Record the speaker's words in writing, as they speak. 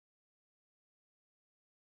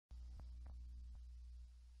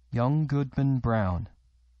Young Goodman Brown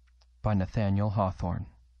by Nathaniel Hawthorne.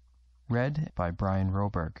 Read by Brian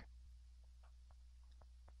Roberg.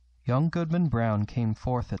 Young Goodman Brown came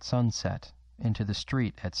forth at sunset into the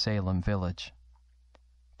street at Salem village,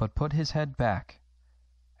 but put his head back,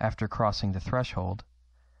 after crossing the threshold,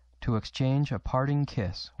 to exchange a parting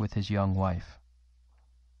kiss with his young wife.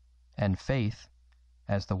 And Faith,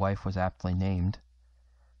 as the wife was aptly named,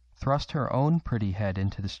 thrust her own pretty head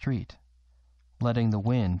into the street, letting the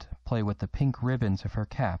wind play with the pink ribbons of her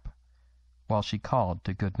cap, while she called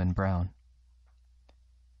to Goodman Brown.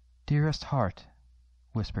 "Dearest heart,"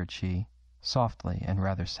 whispered she, softly and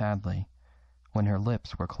rather sadly, when her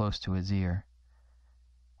lips were close to his ear,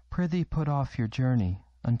 "prithee put off your journey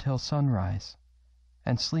until sunrise,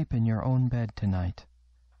 and sleep in your own bed to-night.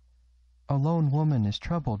 A lone woman is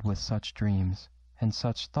troubled with such dreams and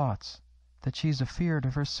such thoughts that she's afeard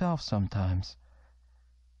of herself sometimes.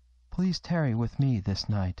 Please tarry with me this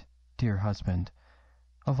night, dear husband,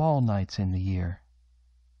 of all nights in the year."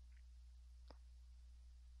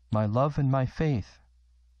 "My love and my faith,"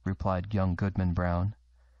 replied young Goodman Brown,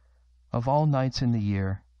 "of all nights in the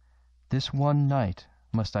year, this one night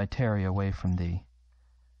must I tarry away from thee.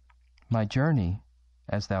 My journey,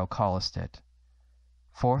 as thou callest it,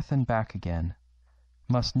 forth and back again,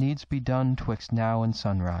 must needs be done twixt now and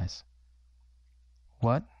sunrise.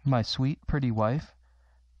 What, my sweet pretty wife,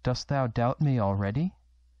 dost thou doubt me already,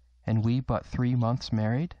 and we but 3 months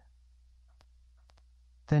married?"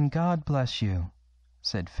 "Then God bless you,"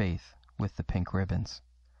 said Faith with the pink ribbons,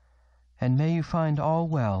 "and may you find all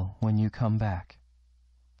well when you come back."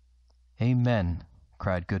 "Amen,"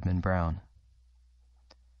 cried Goodman Brown.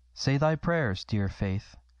 "Say thy prayers, dear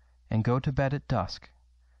Faith, and go to bed at dusk,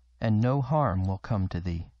 and no harm will come to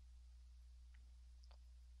thee."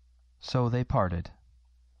 So they parted,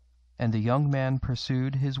 and the young man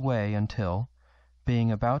pursued his way until,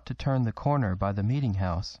 being about to turn the corner by the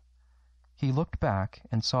meeting-house, he looked back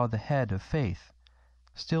and saw the head of Faith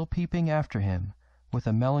still peeping after him with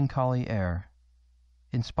a melancholy air,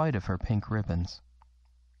 in spite of her pink ribbons.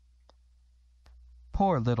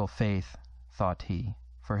 "Poor little Faith," thought he,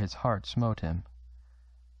 for his heart smote him.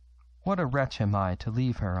 "What a wretch am I to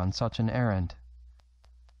leave her on such an errand!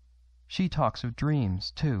 She talks of dreams,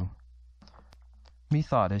 too.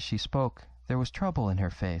 Methought as she spoke there was trouble in her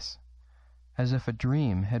face, as if a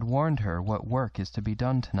dream had warned her what work is to be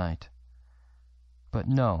done to-night. But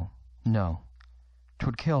no,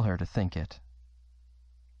 'twould kill her to think it.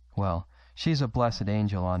 Well, she's a blessed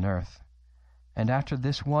angel on earth, and after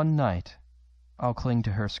this one night I'll cling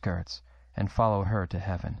to her skirts and follow her to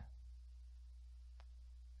heaven."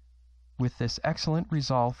 With this excellent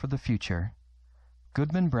resolve for the future,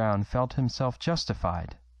 Goodman Brown felt himself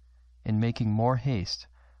justified in making more haste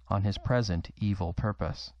on his present evil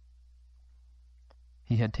purpose.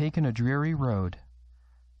 He had taken a dreary road,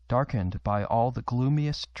 darkened by all the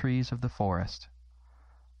gloomiest trees of the forest,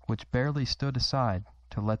 which barely stood aside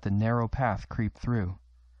to let the narrow path creep through,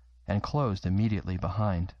 and closed immediately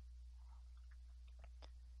behind.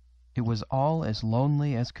 It was all as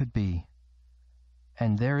lonely as could be,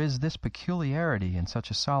 and there is this peculiarity in such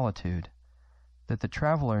a solitude, that the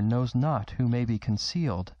traveller knows not who may be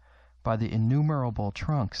concealed by the innumerable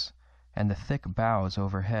trunks and the thick boughs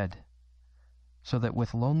overhead, so that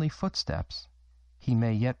with lonely footsteps he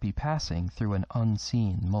may yet be passing through an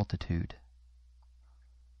unseen multitude.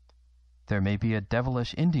 "There may be a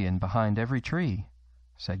devilish Indian behind every tree,"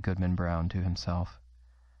 said Goodman Brown to himself,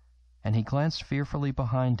 and he glanced fearfully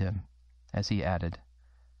behind him, as he added,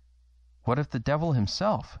 "What if the devil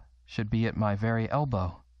himself should be at my very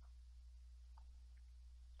elbow?"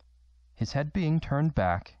 His head being turned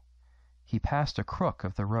back, he passed a crook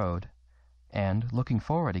of the road, and, looking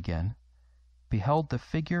forward again, beheld the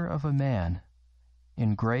figure of a man,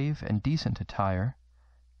 in grave and decent attire,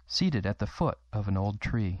 seated at the foot of an old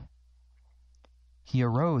tree. He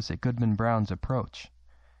arose at Goodman Brown's approach,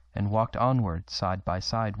 and walked onward side by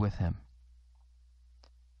side with him.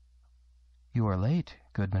 "You are late,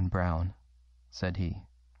 Goodman Brown," said he.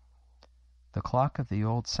 "The clock of the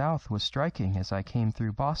Old South was striking as I came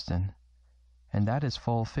through Boston, and that is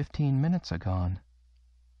full 15 minutes agone."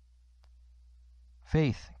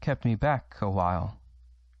 "Faith kept me back a while,"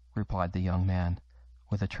 replied the young man,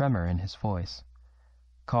 with a tremor in his voice,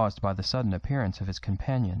 caused by the sudden appearance of his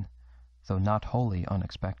companion, though not wholly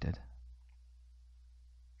unexpected.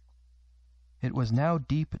 It was now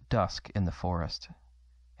deep dusk in the forest,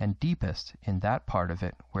 and deepest in that part of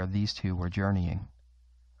it where these two were journeying.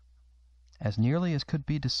 As nearly as could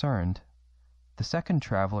be discerned, the second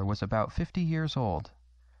traveller was about 50 years old,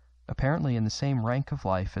 apparently in the same rank of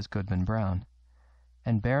life as Goodman Brown,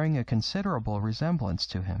 and bearing a considerable resemblance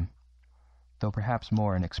to him, though perhaps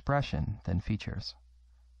more in expression than features.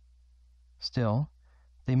 Still,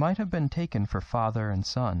 they might have been taken for father and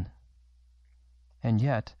son. And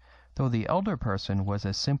yet, though the elder person was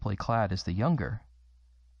as simply clad as the younger,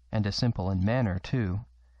 and as simple in manner too,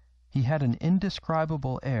 he had an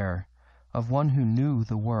indescribable air of one who knew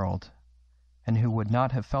the world, and who would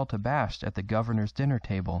not have felt abashed at the governor's dinner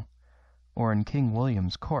table, or in King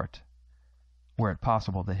William's court, were it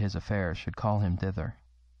possible that his affairs should call him thither.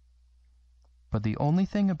 But the only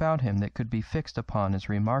thing about him that could be fixed upon as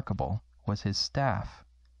remarkable was his staff,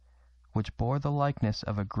 which bore the likeness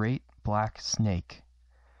of a great black snake,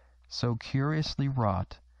 so curiously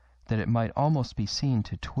wrought that it might almost be seen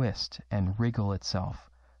to twist and wriggle itself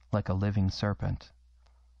like a living serpent.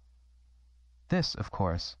 This, of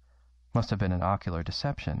course, must have been an ocular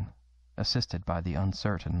deception, assisted by the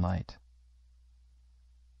uncertain light.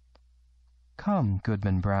 "Come,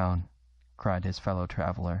 Goodman Brown," cried his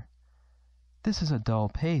fellow-traveller, "this is a dull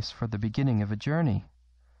pace for the beginning of a journey.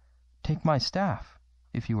 Take my staff,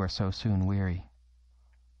 if you are so soon weary."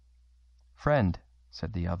 "Friend,"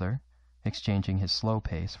 said the other, exchanging his slow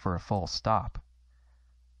pace for a full stop,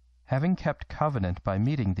 "having kept covenant by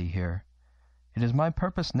meeting thee here, it is my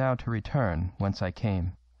purpose now to return whence I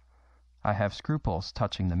came. I have scruples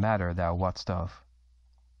touching the matter thou wotst of."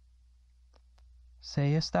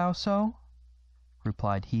 "Sayest thou so?"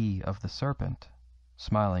 replied he of the serpent,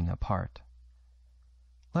 smiling apart.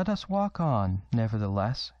 "Let us walk on,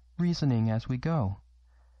 nevertheless, reasoning as we go,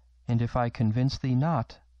 and if I convince thee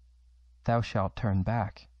not, thou shalt turn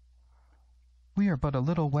back. We are but a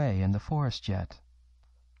little way in the forest yet."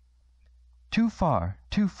 "Too far,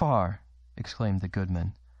 too far!" exclaimed the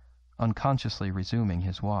goodman, unconsciously resuming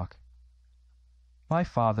his walk. "My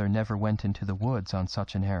father never went into the woods on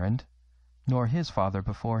such an errand, nor his father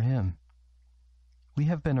before him. We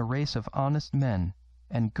have been a race of honest men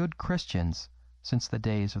and good Christians since the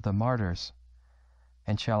days of the martyrs,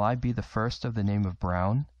 and shall I be the first of the name of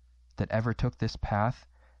Brown that ever took this path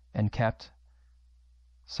and kept—"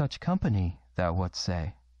 "Such company, thou wouldst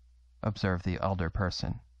say," observed the elder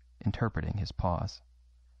person, interpreting his pause.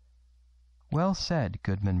 "Well said,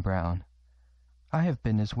 Goodman Brown. I have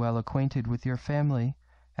been as well acquainted with your family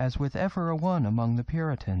as with ever a one among the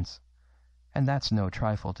Puritans, and that's no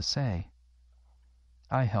trifle to say.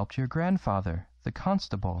 I helped your grandfather, the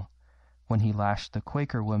constable, when he lashed the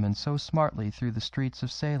Quaker women so smartly through the streets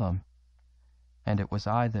of Salem, and it was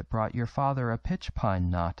I that brought your father a pitch-pine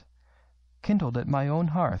knot, kindled at my own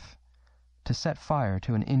hearth, to set fire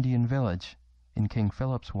to an Indian village in King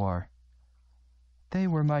Philip's war. They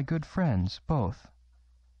were my good friends, both,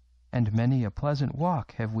 and many a pleasant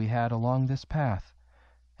walk have we had along this path,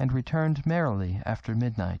 and returned merrily after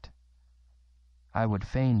midnight. I would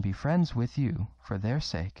fain be friends with you for their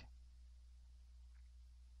sake."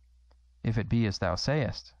 "If it be as thou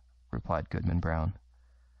sayest," replied Goodman Brown,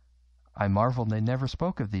 "I marvel they never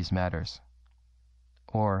spoke of these matters.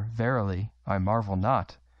 Or, verily, I marvel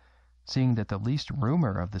not, seeing that the least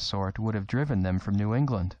rumour of the sort would have driven them from New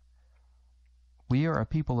England. We are a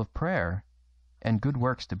people of prayer, and good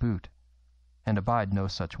works to boot, and abide no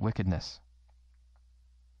such wickedness."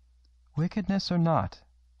 "Wickedness or not,"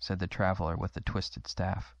 said the traveller with the twisted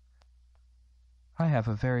staff, "I have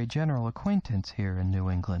a very general acquaintance here in New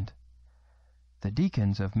England. The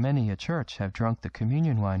deacons of many a church have drunk the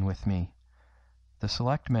communion wine with me, the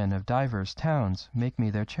selectmen of divers towns make me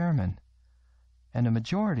their chairman, and a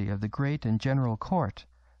majority of the great and general court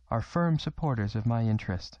are firm supporters of my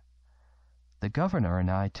interest. The governor and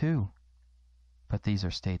I, too. But these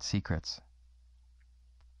are state secrets."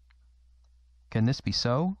 "Can this be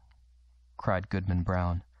so?" cried Goodman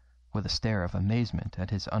Brown, with a stare of amazement at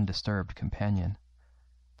his undisturbed companion.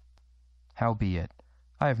 "Howbeit,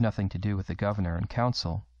 I have nothing to do with the governor and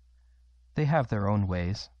council. They have their own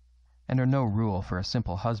ways, and are no rule for a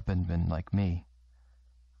simple husbandman like me.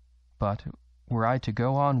 But, were I to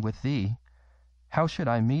go on with thee, how should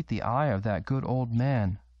I meet the eye of that good old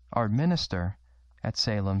man, our minister, at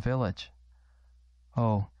Salem village?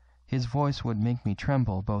 Oh, his voice would make me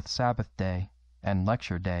tremble both Sabbath day and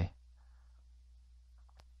lecture day."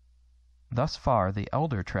 Thus far the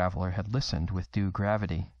elder traveller had listened with due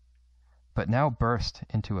gravity, but now burst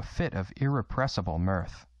into a fit of irrepressible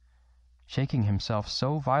mirth, shaking himself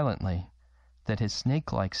so violently that his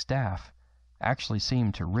snake-like staff actually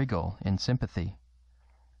seemed to wriggle in sympathy.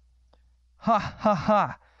 "Ha, ha,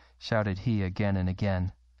 ha!" shouted he again and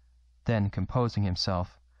again. Then, composing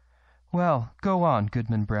himself, "Well, go on,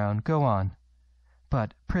 Goodman Brown, go on.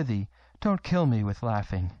 But, prithee, don't kill me with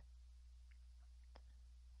laughing."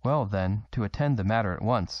 "Well, then, to attend the matter at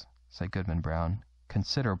once," said Goodman Brown,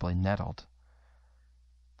 considerably nettled.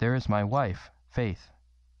 "There is my wife, Faith.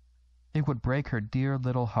 It would break her dear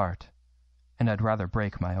little heart, and I'd rather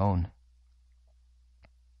break my own."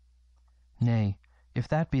 "Nay, if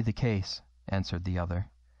that be the case," answered the other,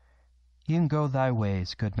 "e'en go thy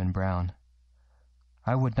ways, Goodman Brown.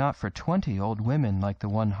 I would not for 20 old women like the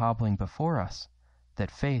one hobbling before us, that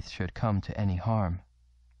Faith should come to any harm."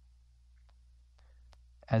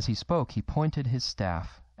 As he spoke he pointed his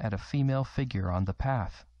staff at a female figure on the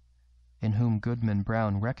path, in whom Goodman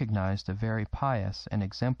Brown recognized a very pious and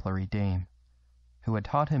exemplary dame, who had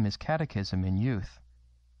taught him his catechism in youth,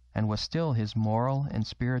 and was still his moral and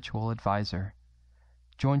spiritual adviser,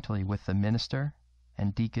 jointly with the minister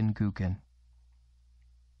and Deacon Gookin.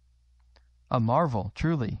 "A marvel,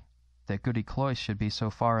 truly, that Goody Cloyse should be so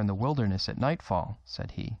far in the wilderness at nightfall,"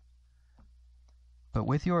 said he. "But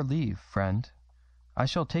with your leave, friend, I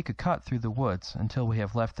shall take a cut through the woods until we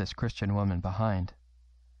have left this Christian woman behind.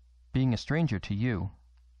 Being a stranger to you,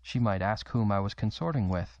 she might ask whom I was consorting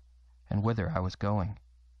with, and whither I was going."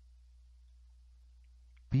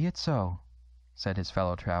 "Be it so," said his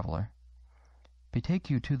fellow traveller. "Betake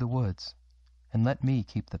you to the woods, and let me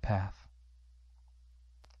keep the path."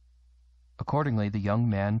 Accordingly the young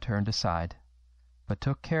man turned aside, but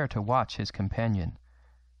took care to watch his companion,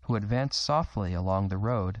 who advanced softly along the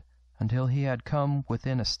road until he had come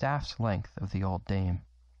within a staff's length of the old dame.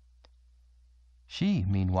 She,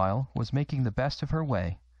 meanwhile, was making the best of her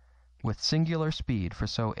way, with singular speed for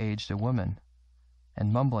so aged a woman,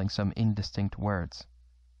 and mumbling some indistinct words,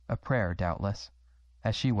 a prayer doubtless,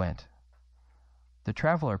 as she went. The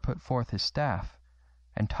traveller put forth his staff,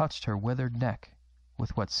 and touched her withered neck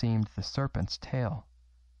with what seemed the serpent's tail.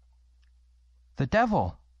 "The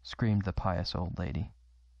devil!" screamed the pious old lady.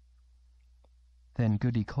 "Then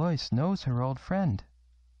Goody Cloyse knows her old friend,"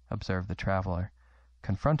 observed the traveller,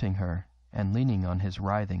 confronting her and leaning on his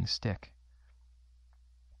writhing stick.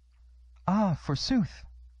 "Ah, forsooth!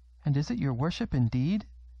 And is it your worship indeed?"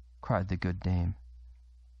 cried the good dame.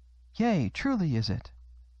 "Yea, truly is it,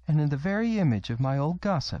 and in the very image of my old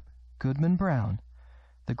gossip, Goodman Brown,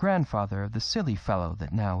 the grandfather of the silly fellow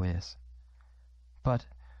that now is. But,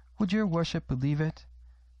 would your worship believe it,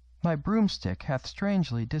 my broomstick hath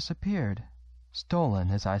strangely disappeared, stolen,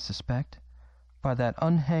 as I suspect, by that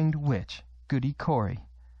unhanged witch, Goody Cory,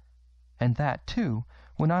 and that, too,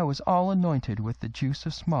 when I was all anointed with the juice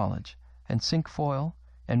of smallage, and cinquefoil,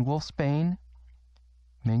 and wolf's bane,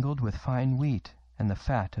 mingled with fine wheat and the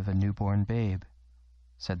fat of a newborn babe,"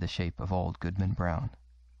 said the shape of old Goodman Brown.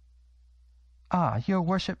 "Ah, your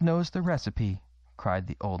worship knows the recipe," cried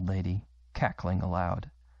the old lady, cackling aloud.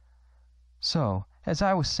 "So, as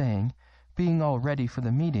I was saying, being all ready for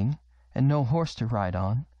the meeting, and no horse to ride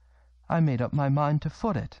on, I made up my mind to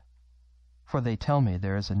foot it. For they tell me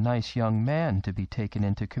there is a nice young man to be taken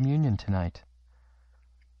into communion tonight.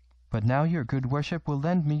 But now your good worship will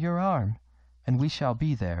lend me your arm, and we shall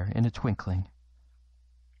be there in a twinkling."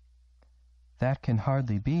 "That can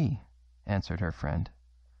hardly be," answered her friend.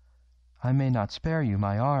 "I may not spare you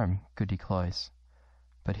my arm, Goody Cloyse,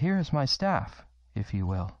 but here is my staff, if you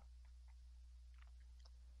will."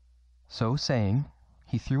 So saying,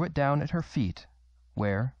 he threw it down at her feet,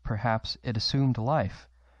 where, perhaps, it assumed life,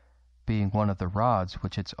 being one of the rods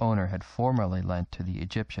which its owner had formerly lent to the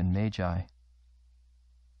Egyptian magi.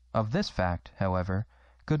 Of this fact, however,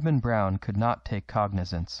 Goodman Brown could not take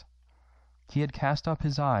cognizance. He had cast up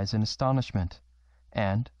his eyes in astonishment,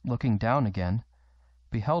 and, looking down again,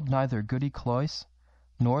 beheld neither Goody Cloyse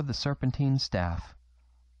nor the serpentine staff,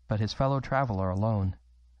 but his fellow traveller alone,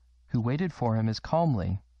 who waited for him as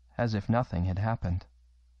calmly as if nothing had happened.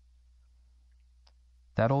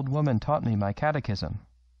 "That old woman taught me my catechism,"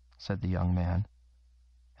 said the young man,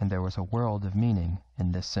 and there was a world of meaning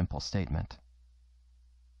in this simple statement.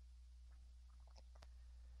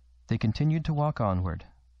 They continued to walk onward,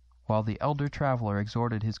 while the elder traveller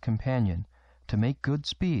exhorted his companion to make good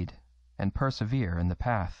speed and persevere in the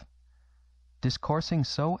path, discoursing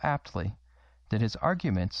so aptly that his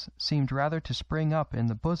arguments seemed rather to spring up in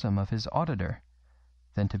the bosom of his auditor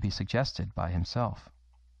than to be suggested by himself.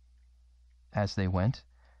 As they went,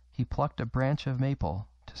 he plucked a branch of maple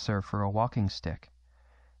to serve for a walking stick,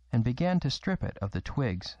 and began to strip it of the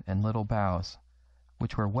twigs and little boughs,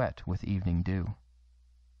 which were wet with evening dew.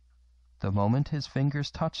 The moment his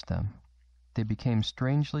fingers touched them, they became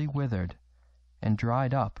strangely withered, and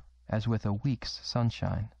dried up as with a week's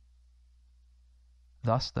sunshine.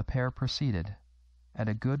 Thus the pair proceeded, at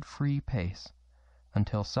a good free pace,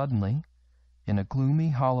 until suddenly, in a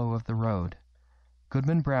gloomy hollow of the road,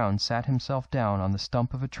 Goodman Brown sat himself down on the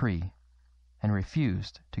stump of a tree, and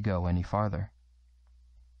refused to go any farther.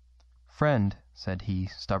 "Friend," said he,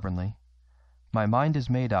 stubbornly. "My mind is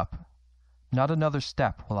made up. Not another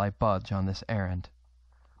step will I budge on this errand.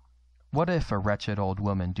 What if a wretched old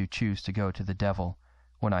woman do choose to go to the devil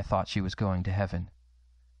when I thought she was going to heaven?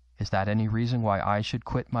 Is that any reason why I should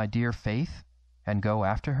quit my dear faith and go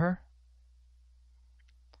after her?"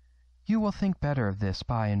 "You will think better of this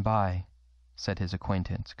by and by," said his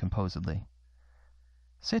acquaintance composedly.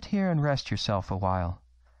 "Sit here and rest yourself a while,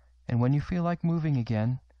 and when you feel like moving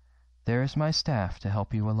again, there is my staff to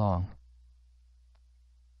help you along."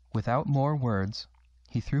 Without more words,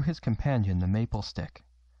 he threw his companion the maple stick,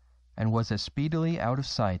 and was as speedily out of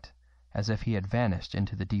sight as if he had vanished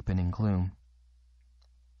into the deepening gloom.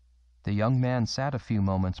 The young man sat a few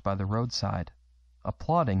moments by the roadside,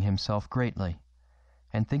 applauding himself greatly,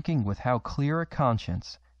 and thinking with how clear a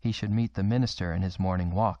conscience he should meet the minister in his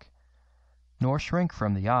morning walk, nor shrink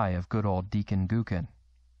from the eye of good old Deacon Gookin.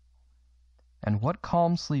 And what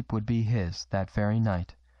calm sleep would be his that very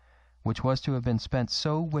night, which was to have been spent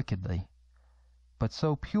so wickedly, but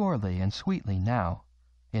so purely and sweetly now,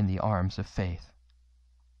 in the arms of faith.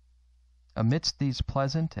 Amidst these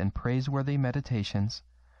pleasant and praiseworthy meditations,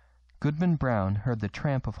 Goodman Brown heard the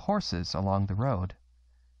tramp of horses along the road,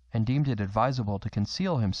 and deemed it advisable to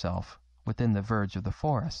conceal himself within the verge of the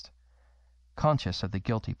forest, conscious of the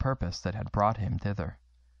guilty purpose that had brought him thither,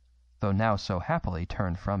 though now so happily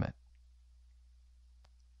turned from it.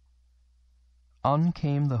 On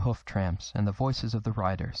came the hoof-tramps and the voices of the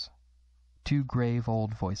riders, two grave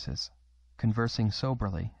old voices, conversing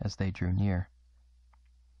soberly as they drew near.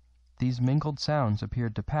 These mingled sounds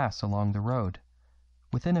appeared to pass along the road,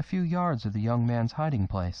 within a few yards of the young man's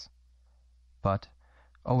hiding-place, but,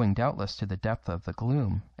 owing doubtless to the depth of the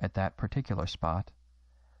gloom at that particular spot,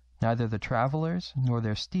 neither the travellers nor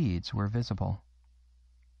their steeds were visible.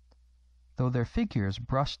 Though their figures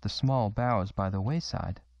brushed the small boughs by the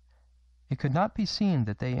wayside, it could not be seen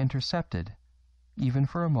that they intercepted, even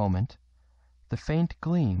for a moment, the faint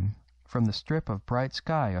gleam from the strip of bright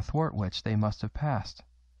sky athwart which they must have passed.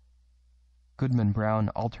 Goodman Brown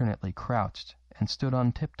alternately crouched and stood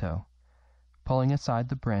on tiptoe, pulling aside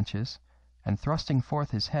the branches and thrusting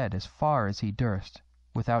forth his head as far as he durst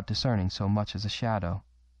without discerning so much as a shadow.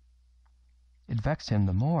 It vexed him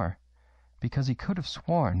the more, because he could have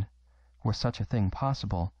sworn, were such a thing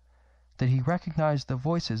possible, that he recognized the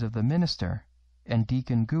voices of the minister and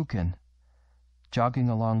Deacon Gookin, jogging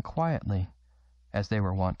along quietly, as they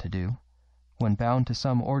were wont to do, when bound to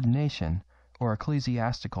some ordination or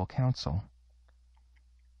ecclesiastical council.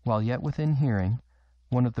 While yet within hearing,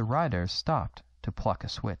 one of the riders stopped to pluck a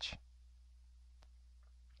switch.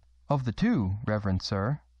 "Of the two, reverend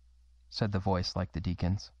sir," said the voice like the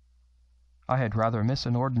deacon's, "I had rather miss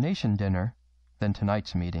an ordination dinner than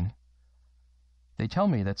tonight's meeting. They tell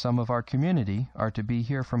me that some of our community are to be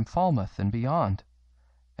here from Falmouth and beyond,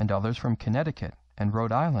 and others from Connecticut and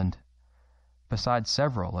Rhode Island, besides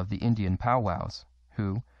several of the Indian powwows,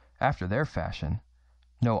 who, after their fashion,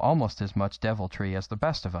 know almost as much deviltry as the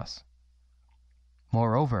best of us.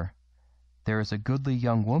 Moreover, there is a goodly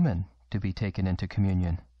young woman to be taken into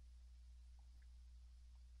communion."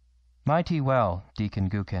 "Mighty well, Deacon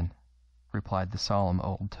Gookin," replied the solemn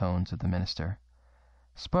old tones of the minister.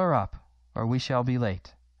 "Spur up, or we shall be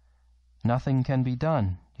late. Nothing can be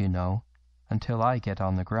done, you know, until I get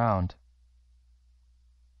on the ground."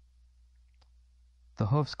 The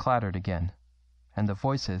hoofs clattered again, and the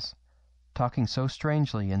voices, talking so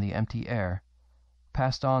strangely in the empty air,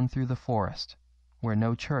 passed on through the forest, where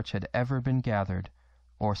no church had ever been gathered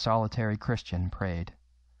or solitary Christian prayed.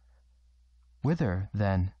 Whither,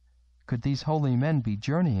 then, could these holy men be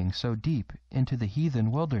journeying so deep into the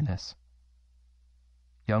heathen wilderness?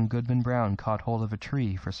 Young Goodman Brown caught hold of a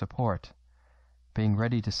tree for support, being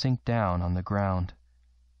ready to sink down on the ground,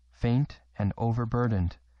 faint and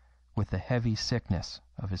overburdened with the heavy sickness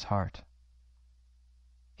of his heart.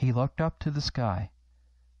 He looked up to the sky,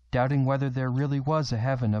 doubting whether there really was a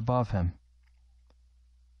heaven above him.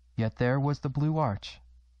 Yet there was the blue arch,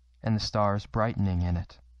 and the stars brightening in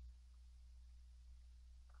it.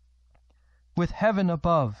 "With heaven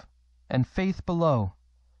above, and faith below,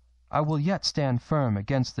 I will yet stand firm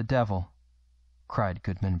against the devil," cried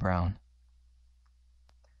Goodman Brown.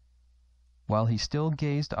 While he still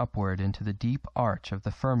gazed upward into the deep arch of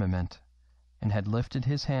the firmament, and had lifted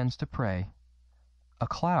his hands to pray, a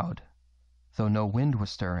cloud, though no wind was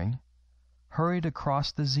stirring, hurried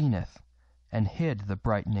across the zenith and hid the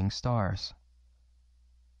brightening stars.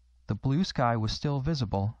 The blue sky was still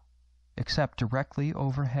visible, except directly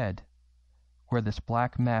overhead, where this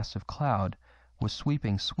black mass of cloud was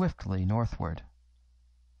sweeping swiftly northward.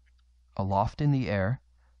 Aloft in the air,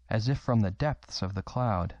 as if from the depths of the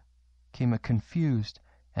cloud, came a confused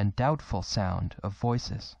and doubtful sound of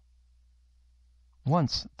voices.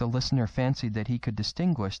 Once the listener fancied that he could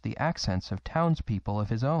distinguish the accents of townspeople of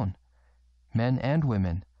his own, men and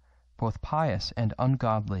women, both pious and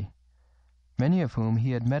ungodly, many of whom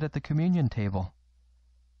he had met at the communion table,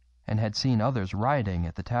 and had seen others riding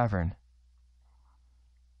at the tavern.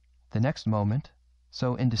 The next moment,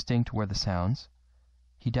 so indistinct were the sounds,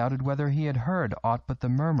 he doubted whether he had heard aught but the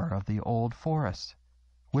murmur of the old forest,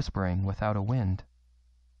 whispering without a wind.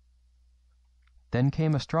 Then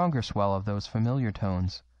came a stronger swell of those familiar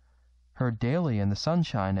tones, heard daily in the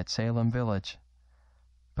sunshine at Salem village,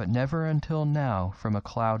 but never until now from a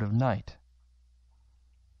cloud of night.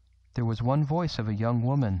 There was one voice of a young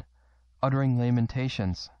woman, uttering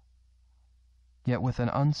lamentations, yet with an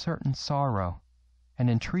uncertain sorrow, and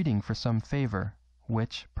entreating for some favour,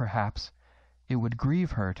 which, perhaps, it would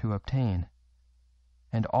grieve her to obtain,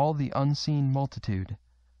 and all the unseen multitude,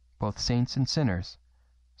 both saints and sinners,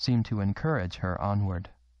 seemed to encourage her onward.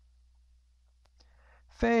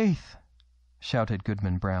 "Faith!" shouted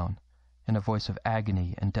Goodman Brown, in a voice of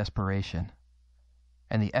agony and desperation,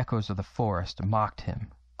 and the echoes of the forest mocked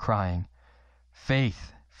him, crying,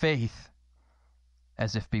 "Faith! Faith!"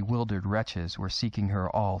 as if bewildered wretches were seeking her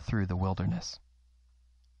all through the wilderness.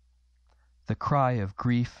 The cry of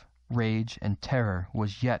grief, rage, and terror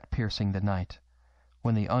was yet piercing the night,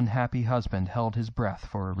 when the unhappy husband held his breath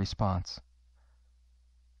for a response.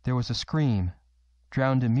 There was a scream,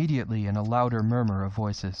 drowned immediately in a louder murmur of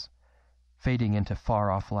voices, fading into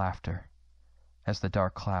far-off laughter, as the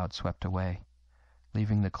dark cloud swept away,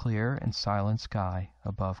 leaving the clear and silent sky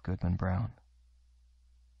above Goodman Brown.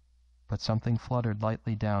 But something fluttered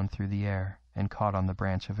lightly down through the air and caught on the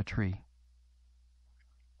branch of a tree.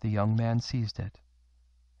 The young man seized it,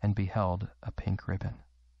 and beheld a pink ribbon.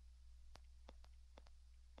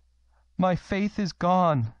 "My faith is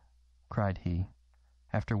gone!" cried he,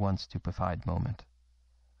 after one stupefied moment.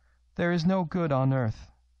 "There is no good on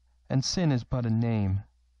earth, and sin is but a name.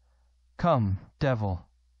 Come, devil,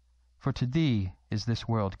 for to thee is this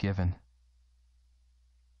world given."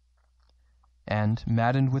 And,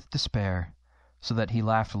 maddened with despair, so that he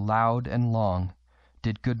laughed loud and long,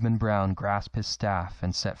 did Goodman Brown grasp his staff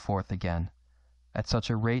and set forth again, at such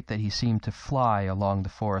a rate that he seemed to fly along the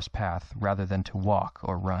forest path rather than to walk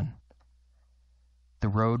or run. The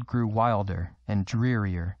road grew wilder and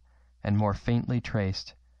drearier and more faintly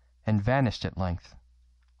traced, and vanished at length,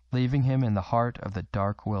 leaving him in the heart of the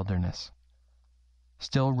dark wilderness,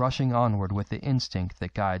 still rushing onward with the instinct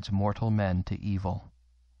that guides mortal men to evil.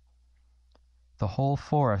 The whole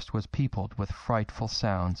forest was peopled with frightful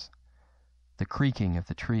sounds, the creaking of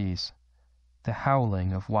the trees, the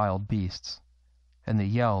howling of wild beasts, and the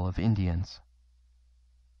yell of Indians,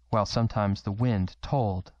 while sometimes the wind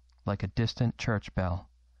tolled like a distant church bell,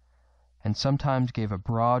 and sometimes gave a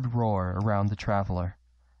broad roar around the traveller,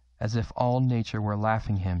 as if all nature were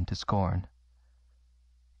laughing him to scorn.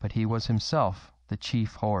 But he was himself the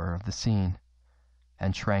chief horror of the scene,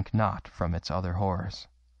 and shrank not from its other horrors.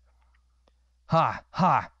 "Ha!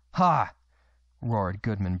 ha! ha!" roared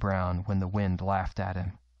Goodman Brown when the wind laughed at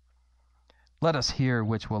him. "Let us hear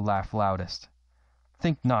which will laugh loudest.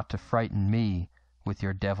 Think not to frighten me with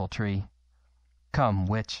your deviltry. Come,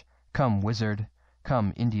 witch, come, wizard,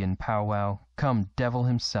 come, Indian powwow, come, devil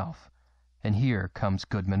himself, and here comes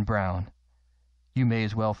Goodman Brown. You may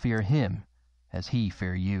as well fear him as he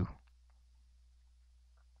fear you."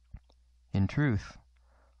 In truth,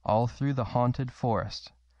 all through the haunted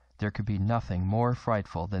forest there could be nothing more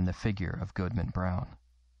frightful than the figure of Goodman Brown.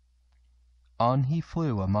 On he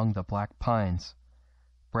flew among the black pines,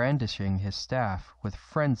 brandishing his staff with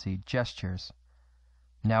frenzied gestures,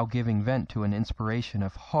 now giving vent to an inspiration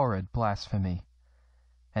of horrid blasphemy,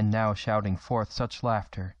 and now shouting forth such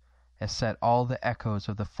laughter as set all the echoes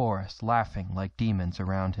of the forest laughing like demons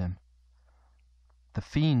around him. The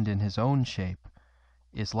fiend in his own shape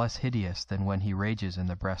is less hideous than when he rages in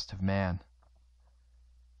the breast of man.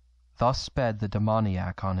 Thus sped the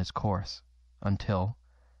demoniac on his course, until,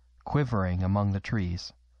 quivering among the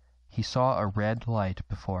trees, he saw a red light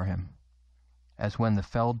before him, as when the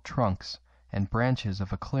felled trunks and branches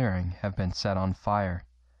of a clearing have been set on fire,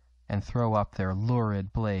 and throw up their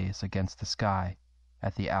lurid blaze against the sky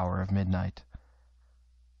at the hour of midnight.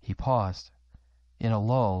 He paused, in a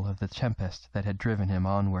lull of the tempest that had driven him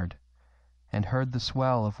onward, and heard the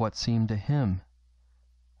swell of what seemed a hymn,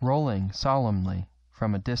 rolling solemnly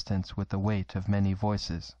from a distance with the weight of many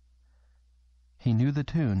voices. He knew the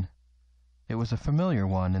tune. It was a familiar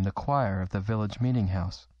one in the choir of the village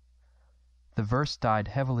meeting-house. The verse died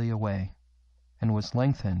heavily away, and was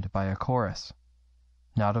lengthened by a chorus,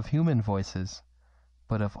 not of human voices,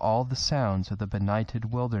 but of all the sounds of the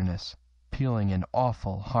benighted wilderness pealing in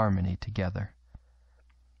awful harmony together.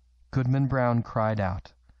 Goodman Brown cried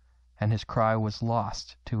out, and his cry was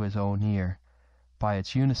lost to his own ear by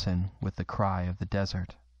its unison with the cry of the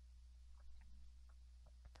desert.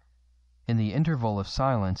 In the interval of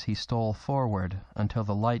silence he stole forward until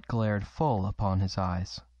the light glared full upon his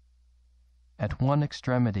eyes. At one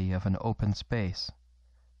extremity of an open space,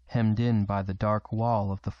 hemmed in by the dark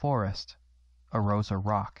wall of the forest, arose a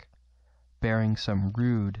rock, bearing some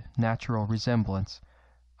rude natural resemblance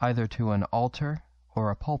either to an altar or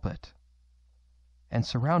a pulpit, and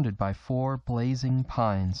surrounded by 4 blazing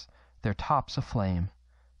pines, their tops aflame,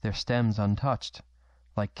 their stems untouched,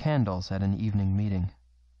 like candles at an evening meeting.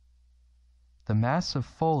 The mass of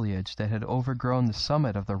foliage that had overgrown the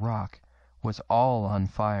summit of the rock was all on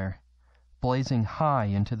fire, blazing high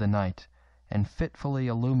into the night and fitfully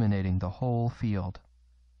illuminating the whole field.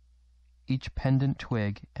 Each pendant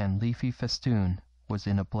twig and leafy festoon was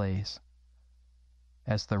in a blaze.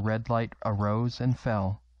 As the red light arose and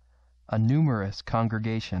fell, a numerous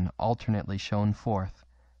congregation alternately shone forth,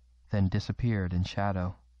 then disappeared in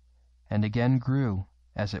shadow, and again grew,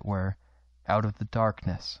 as it were, out of the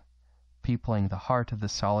darkness, peopling the heart of the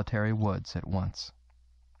solitary woods at once.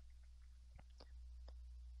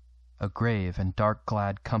 "A grave and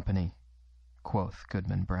dark-glad company," quoth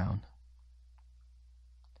Goodman Brown.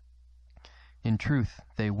 In truth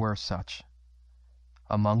they were such.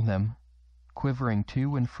 Among them, quivering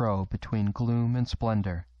to and fro between gloom and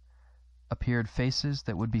splendor, appeared faces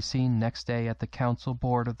that would be seen next day at the council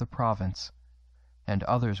board of the province, and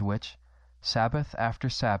others which, Sabbath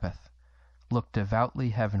after Sabbath, looked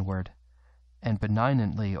devoutly heavenward, and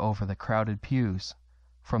benignantly over the crowded pews,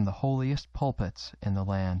 from the holiest pulpits in the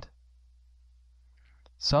land.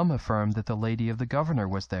 Some affirmed that the lady of the governor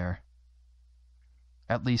was there.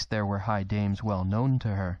 At least there were high dames well known to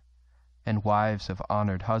her, and wives of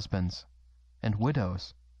honored husbands, and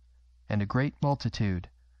widows, and a great multitude,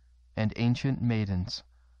 and ancient maidens,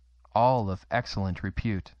 all of excellent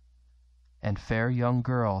repute, and fair young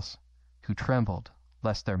girls, who trembled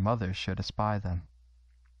lest their mothers should espy them.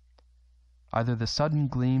 Either the sudden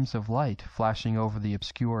gleams of light flashing over the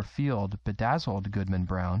obscure field bedazzled Goodman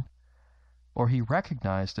Brown, or he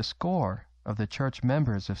recognized a score of the church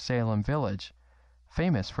members of Salem village,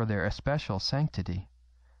 famous for their especial sanctity.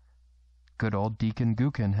 Good old Deacon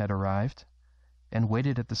Gookin had arrived, and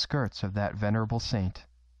waited at the skirts of that venerable saint,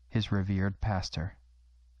 his revered pastor.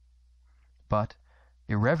 But,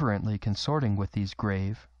 irreverently consorting with these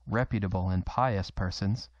grave, reputable, and pious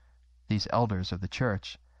persons, these elders of the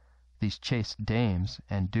church, these chaste dames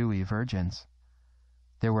and dewy virgins,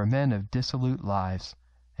 there were men of dissolute lives,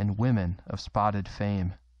 and women of spotted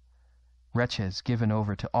fame, wretches given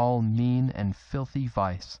over to all mean and filthy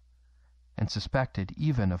vice, and suspected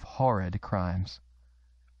even of horrid crimes.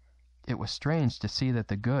 It was strange to see that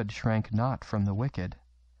the good shrank not from the wicked,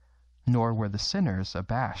 nor were the sinners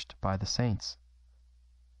abashed by the saints.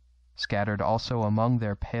 Scattered also among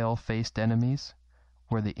their pale-faced enemies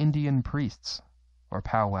were the Indian priests, or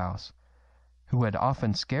powwows, who had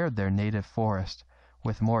often scared their native forest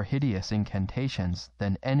with more hideous incantations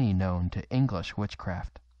than any known to English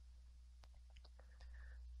witchcraft.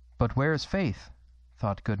 But where is faith?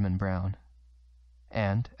 Thought Goodman Brown,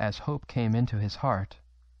 and, as hope came into his heart,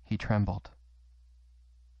 he trembled.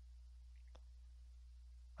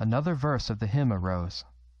 Another verse of the hymn arose,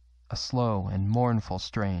 a slow and mournful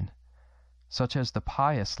strain, such as the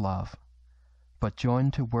pious love, but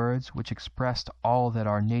joined to words which expressed all that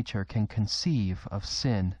our nature can conceive of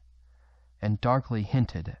sin, and darkly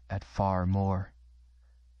hinted at far more.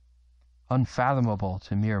 Unfathomable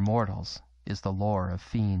to mere mortals is the lore of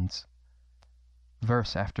fiends.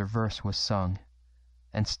 Verse after verse was sung,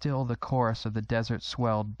 and still the chorus of the desert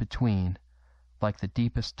swelled between, like the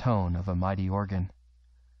deepest tone of a mighty organ.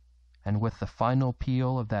 And with the final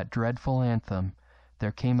peal of that dreadful anthem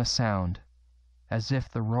there came a sound, as if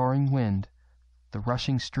the roaring wind, the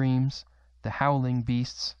rushing streams, the howling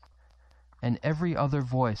beasts, and every other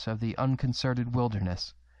voice of the unconcerted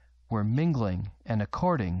wilderness were mingling and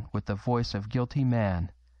according with the voice of guilty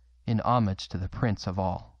man in homage to the Prince of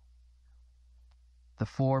all. The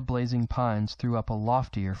 4 blazing pines threw up a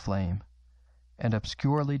loftier flame, and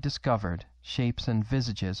obscurely discovered shapes and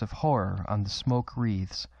visages of horror on the smoke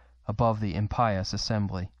wreaths above the impious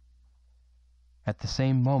assembly. At the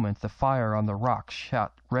same moment the fire on the rock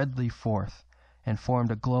shot redly forth, and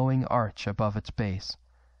formed a glowing arch above its base,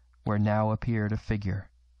 where now appeared a figure.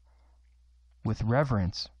 With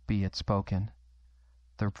reverence be it spoken,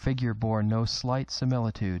 the figure bore no slight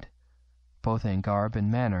similitude, both in garb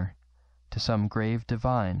and manner, to some grave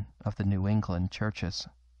divine of the New England churches.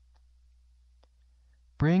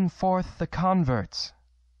 "Bring forth the converts!"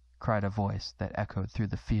 cried a voice that echoed through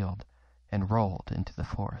the field and rolled into the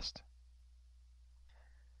forest.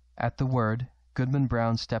 At the word, Goodman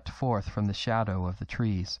Brown stepped forth from the shadow of the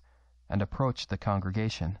trees and approached the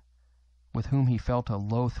congregation, with whom he felt a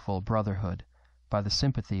loathful brotherhood by the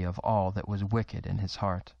sympathy of all that was wicked in his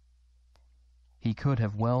heart. He could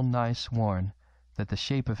have well nigh sworn that the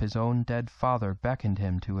shape of his own dead father beckoned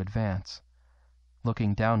him to advance,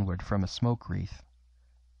 looking downward from a smoke wreath,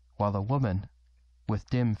 while a woman, with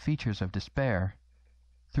dim features of despair,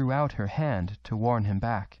 threw out her hand to warn him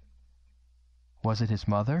back. Was it his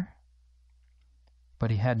mother?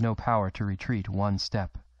 But he had no power to retreat one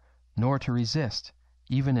step, nor to resist,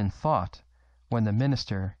 even in thought, when the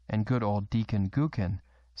minister and good old Deacon Gookin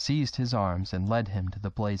seized his arms and led him to the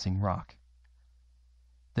blazing rock.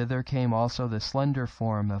 Thither came also the slender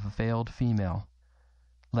form of a veiled female,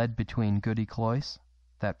 led between Goody Cloyce,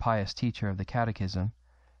 that pious teacher of the catechism,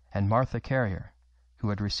 and Martha Carrier, who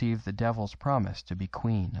had received the devil's promise to be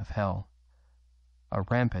queen of hell. A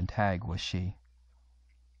rampant hag was she.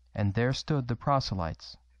 And there stood the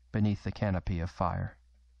proselytes beneath the canopy of fire.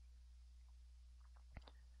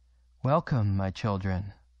 "Welcome, my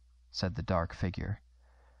children," said the dark figure,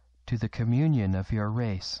 "to the communion of your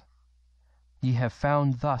race. Ye have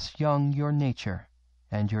found thus young your nature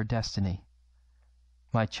and your destiny.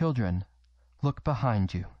 My children, look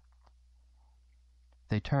behind you."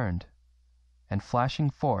 They turned, and flashing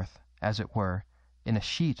forth, as it were, in a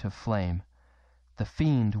sheet of flame, the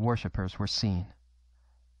fiend worshippers were seen.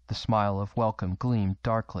 The smile of welcome gleamed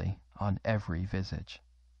darkly on every visage.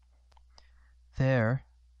 "There,"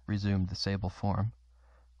 resumed the sable form,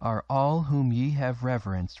 "are all whom ye have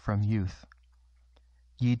reverenced from youth.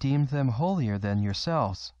 Ye deemed them holier than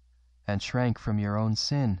yourselves, and shrank from your own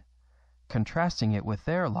sin, contrasting it with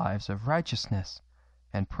their lives of righteousness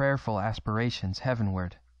and prayerful aspirations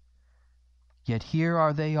heavenward. Yet here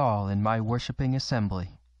are they all in my worshipping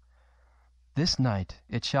assembly. This night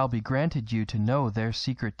it shall be granted you to know their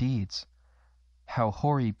secret deeds, how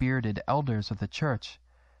hoary-bearded elders of the church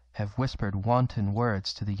have whispered wanton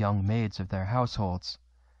words to the young maids of their households,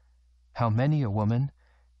 how many a woman,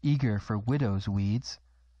 eager for widow's weeds,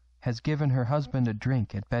 has given her husband a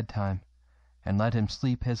drink at bedtime, and let him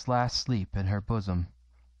sleep his last sleep in her bosom,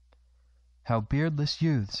 how beardless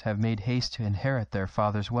youths have made haste to inherit their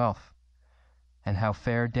father's wealth, and how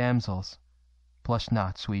fair damsels, blush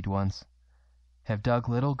not, sweet ones, have dug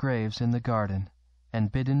little graves in the garden,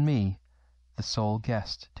 and bidden me, the sole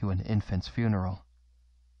guest, to an infant's funeral.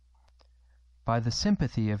 By the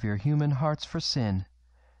sympathy of your human hearts for sin,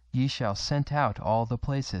 ye shall scent out all the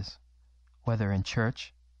places, whether in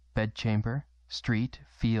church, bedchamber, street,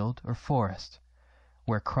 field, or forest,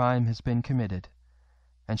 where crime has been committed,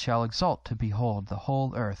 and shall exult to behold the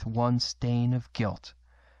whole earth one stain of guilt,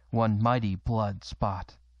 one mighty blood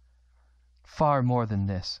spot. Far more than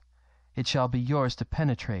this, it shall be yours to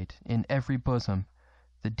penetrate in every bosom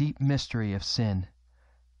the deep mystery of sin,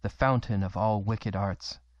 the fountain of all wicked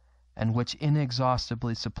arts, and which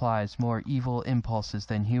inexhaustibly supplies more evil impulses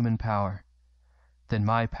than human power, than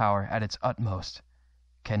my power at its utmost,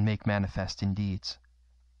 can make manifest in deeds.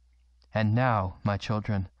 And now, my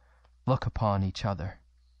children, look upon each other."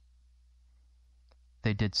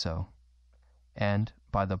 They did so, and,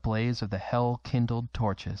 by the blaze of the hell-kindled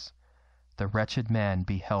torches, the wretched man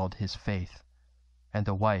beheld his faith, and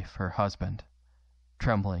the wife her husband,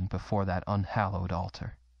 trembling before that unhallowed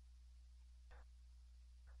altar.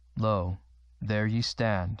 "Lo, there ye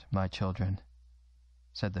stand, my children,"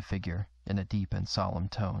 said the figure in a deep and solemn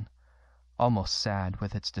tone, almost sad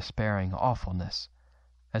with its despairing awfulness,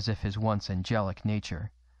 as if his once angelic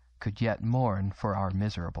nature could yet mourn for our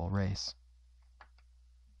miserable race.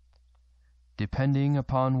 "Depending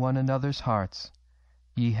upon one another's hearts,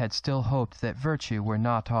 ye had still hoped that virtue were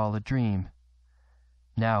not all a dream.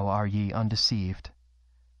 Now are ye undeceived.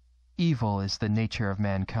 Evil is the nature of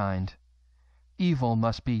mankind. Evil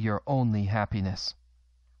must be your only happiness.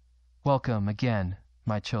 Welcome again,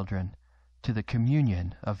 my children, to the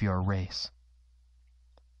communion of your race."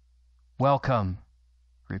 "Welcome!"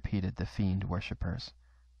 repeated the fiend worshippers,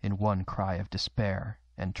 in one cry of despair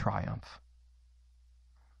and triumph.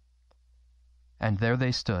 And there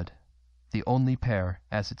they stood, the only pair,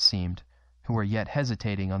 as it seemed, who were yet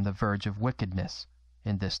hesitating on the verge of wickedness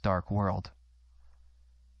in this dark world.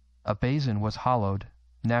 A basin was hollowed,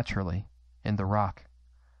 naturally, in the rock.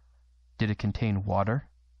 Did it contain water,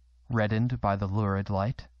 reddened by the lurid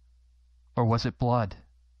light? Or was it blood?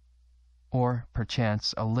 Or,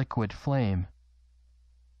 perchance, a liquid flame?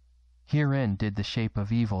 Herein did the shape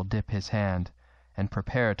of evil dip his hand, and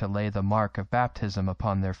prepare to lay the mark of baptism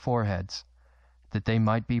upon their foreheads, that they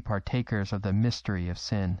might be partakers of the mystery of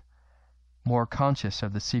sin, more conscious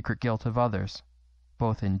of the secret guilt of others,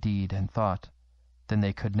 both in deed and thought, than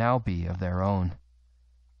they could now be of their own.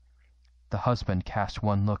 The husband cast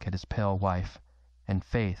one look at his pale wife, and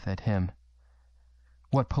Faith at him.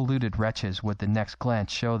 What polluted wretches would the next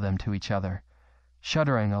glance show them to each other,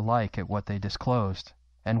 shuddering alike at what they disclosed,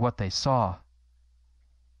 and what they saw!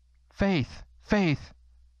 "Faith, Faith!"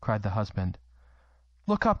 cried the husband,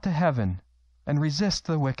 "look up to heaven, and resist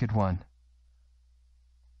the wicked one."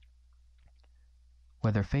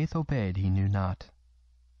 Whether Faith obeyed he knew not.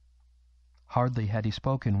 Hardly had he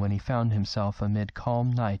spoken when he found himself amid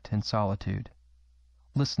calm night and solitude,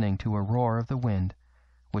 listening to a roar of the wind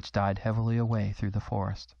which died heavily away through the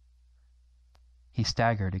forest. He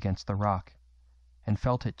staggered against the rock, and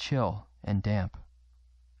felt it chill and damp,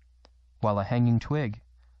 while a hanging twig,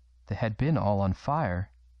 that had been all on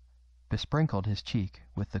fire, besprinkled his cheek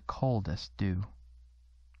with the coldest dew.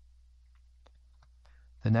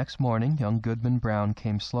 The next morning young Goodman Brown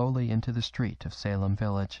came slowly into the street of Salem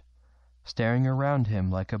village, staring around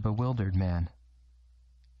him like a bewildered man.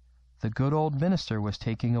 The good old minister was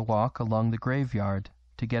taking a walk along the graveyard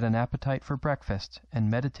to get an appetite for breakfast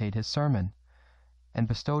and meditate his sermon, and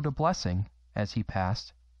bestowed a blessing, as he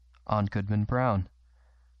passed, on Goodman Brown.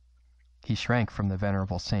 He shrank from the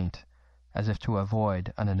venerable saint, as if to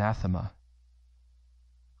avoid an anathema.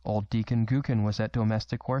 Old Deacon Gookin was at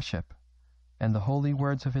domestic worship, and the holy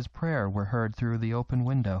words of his prayer were heard through the open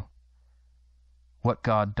window. "What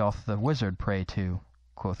god doth the wizard pray to?"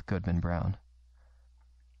 quoth Goodman Brown.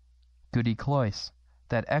 Goody Cloyce,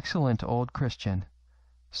 that excellent old Christian,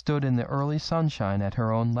 stood in the early sunshine at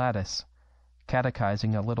her own lattice,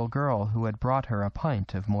 catechizing a little girl who had brought her a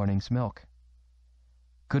pint of morning's milk.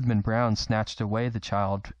 Goodman Brown snatched away the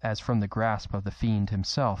child as from the grasp of the fiend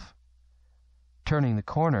himself. Turning the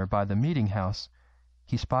corner by the meeting-house,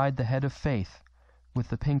 he spied the head of Faith, with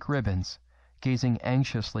the pink ribbons, gazing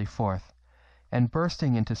anxiously forth, and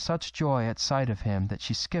bursting into such joy at sight of him that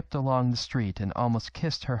she skipped along the street and almost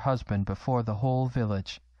kissed her husband before the whole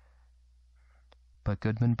village. But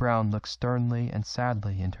Goodman Brown looked sternly and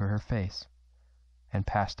sadly into her face, and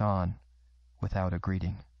passed on without a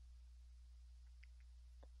greeting.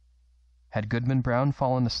 Had Goodman Brown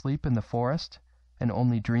fallen asleep in the forest, and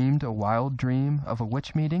only dreamed a wild dream of a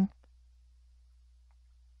witch-meeting?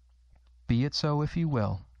 Be it so if you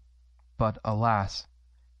will, but, alas!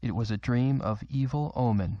 it was a dream of evil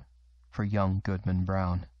omen for young Goodman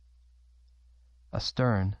Brown. A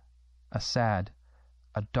stern, a sad,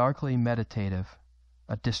 a darkly meditative,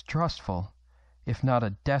 a distrustful, if not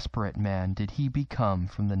a desperate man did he become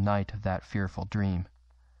from the night of that fearful dream.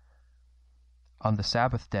 On the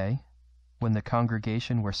Sabbath day, when the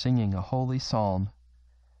congregation were singing a holy psalm,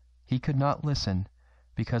 he could not listen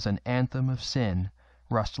because an anthem of sin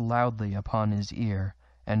rushed loudly upon his ear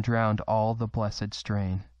and drowned all the blessed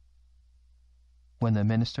strain. When the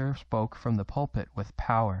minister spoke from the pulpit with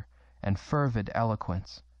power and fervid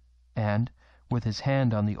eloquence, and, with his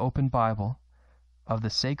hand on the open Bible, of the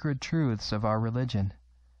sacred truths of our religion,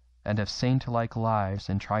 and of saint-like lives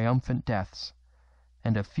and triumphant deaths,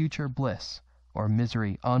 and of future bliss or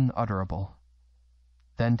misery unutterable,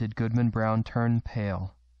 then did Goodman Brown turn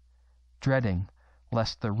pale, dreading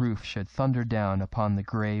lest the roof should thunder down upon the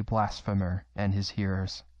grey blasphemer and his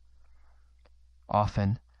hearers.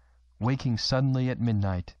 Often, waking suddenly at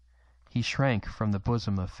midnight, he shrank from the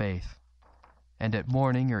bosom of Faith, and at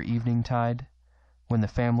morning or evening-tide, when the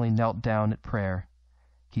family knelt down at prayer,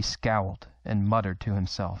 he scowled and muttered to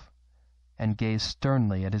himself, and gazed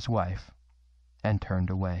sternly at his wife, and turned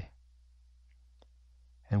away.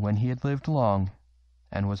 And when he had lived long,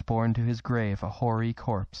 and was borne to his grave a hoary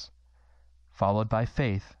corpse, followed by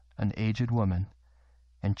Faith, an aged woman,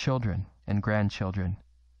 and children and grandchildren,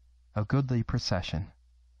 a goodly procession,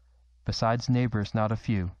 besides neighbors not a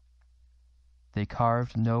few, they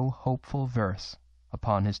carved no hopeful verse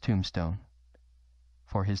upon his tombstone,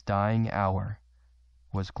 for his dying hour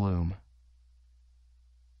was gloom.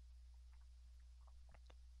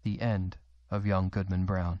 The end of young Goodman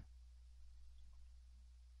Brown.